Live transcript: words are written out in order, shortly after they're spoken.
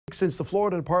Since the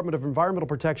Florida Department of Environmental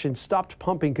Protection stopped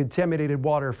pumping contaminated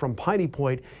water from Piney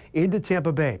Point into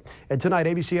Tampa Bay. And tonight,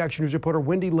 ABC Action News reporter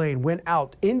Wendy Lane went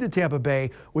out into Tampa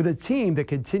Bay with a team that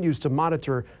continues to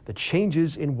monitor the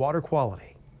changes in water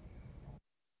quality.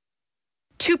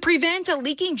 To prevent a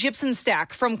leaking gypsum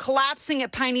stack from collapsing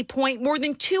at Piney Point, more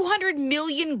than 200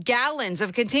 million gallons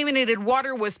of contaminated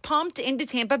water was pumped into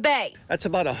Tampa Bay. That's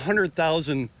about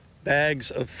 100,000 bags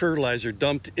of fertilizer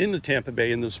dumped into Tampa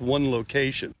Bay in this one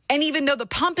location. And even though the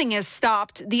pumping has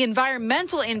stopped, the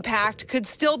environmental impact could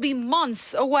still be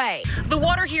months away. The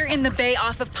water here in the bay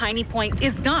off of Piney Point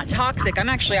is not toxic. I'm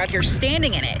actually out here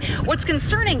standing in it. What's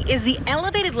concerning is the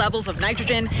elevated levels of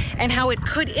nitrogen and how it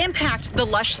could impact the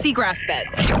lush seagrass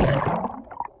beds.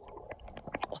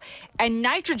 And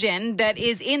nitrogen that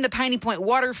is in the Piney Point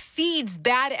water feeds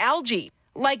bad algae,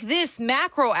 like this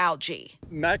macroalgae.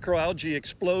 Macroalgae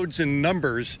explodes in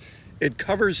numbers. It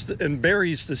covers and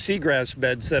buries the seagrass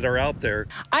beds that are out there.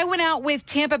 I went out with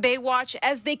Tampa Bay Watch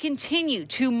as they continue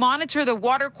to monitor the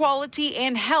water quality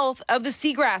and health of the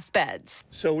seagrass beds.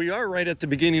 So we are right at the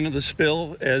beginning of the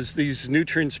spill. As these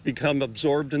nutrients become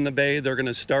absorbed in the bay, they're going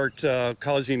to start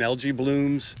causing algae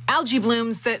blooms. Algae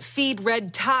blooms that feed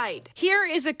red tide. Here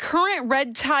is a current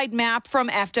red tide map from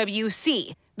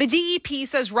FWC. The DEP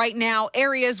says right now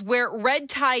areas where red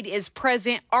tide is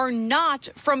present are not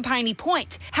from Piney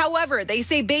Point. However, they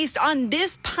say based on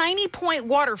this Piney Point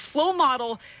water flow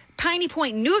model, Piney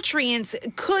Point nutrients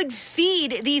could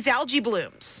feed these algae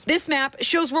blooms. This map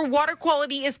shows where water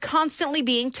quality is constantly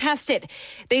being tested.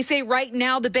 They say right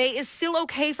now the bay is still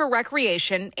okay for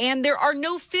recreation and there are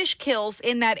no fish kills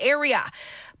in that area.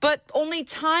 But only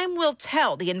time will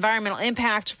tell the environmental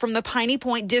impact from the Piney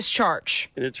Point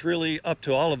discharge. And it's really up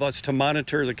to all of us to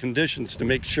monitor the conditions to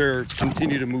make sure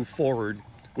continue to move forward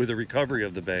with the recovery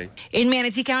of the bay. In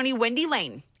Manatee County, Wendy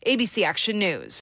Lane, ABC Action News.